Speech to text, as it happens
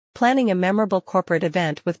Planning a memorable corporate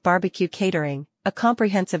event with BBQ Catering, a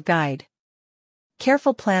comprehensive guide.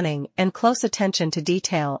 Careful planning and close attention to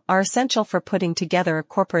detail are essential for putting together a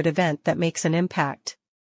corporate event that makes an impact.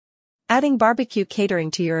 Adding BBQ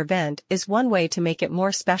Catering to your event is one way to make it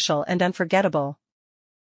more special and unforgettable.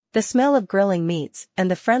 The smell of grilling meats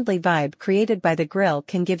and the friendly vibe created by the grill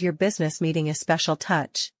can give your business meeting a special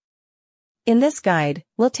touch. In this guide,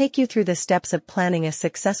 we'll take you through the steps of planning a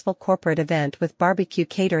successful corporate event with BBQ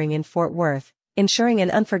Catering in Fort Worth, ensuring an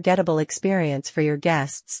unforgettable experience for your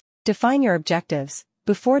guests. Define your objectives.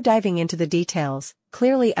 Before diving into the details,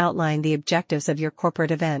 clearly outline the objectives of your corporate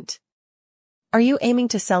event. Are you aiming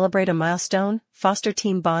to celebrate a milestone, foster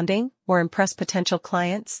team bonding, or impress potential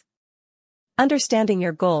clients? Understanding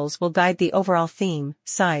your goals will guide the overall theme,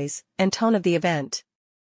 size, and tone of the event.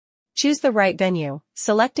 Choose the right venue.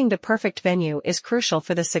 Selecting the perfect venue is crucial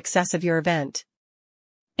for the success of your event.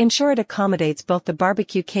 Ensure it accommodates both the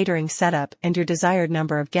BBQ Catering setup and your desired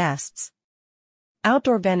number of guests.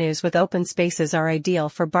 Outdoor venues with open spaces are ideal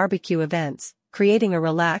for barbecue events, creating a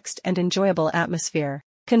relaxed and enjoyable atmosphere.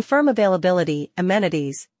 Confirm availability,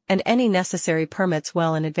 amenities, and any necessary permits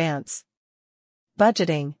well in advance.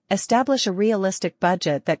 Budgeting. Establish a realistic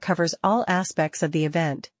budget that covers all aspects of the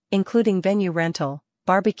event, including venue rental,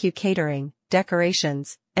 BBQ Catering,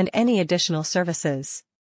 decorations, and any additional services.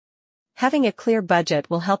 Having a clear budget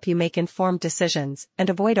will help you make informed decisions and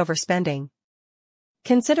avoid overspending.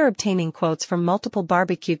 Consider obtaining quotes from multiple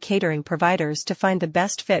BBQ Catering providers to find the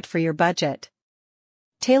best fit for your budget.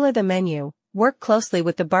 Tailor the menu. Work closely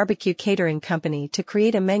with the BBQ Catering company to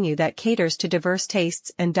create a menu that caters to diverse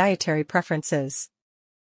tastes and dietary preferences.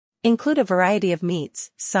 Include a variety of meats,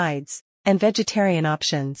 sides, and vegetarian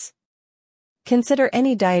options. Consider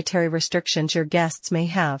any dietary restrictions your guests may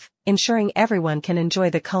have, ensuring everyone can enjoy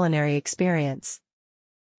the culinary experience.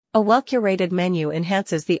 A well-curated menu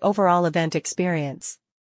enhances the overall event experience.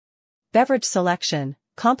 Beverage selection.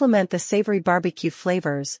 Complement the savory barbecue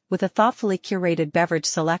flavors with a thoughtfully curated beverage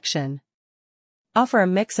selection. Offer a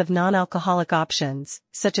mix of non-alcoholic options,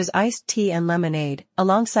 such as iced tea and lemonade,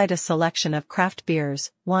 alongside a selection of craft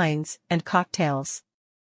beers, wines, and cocktails.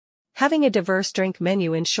 Having a diverse drink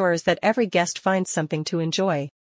menu ensures that every guest finds something to enjoy.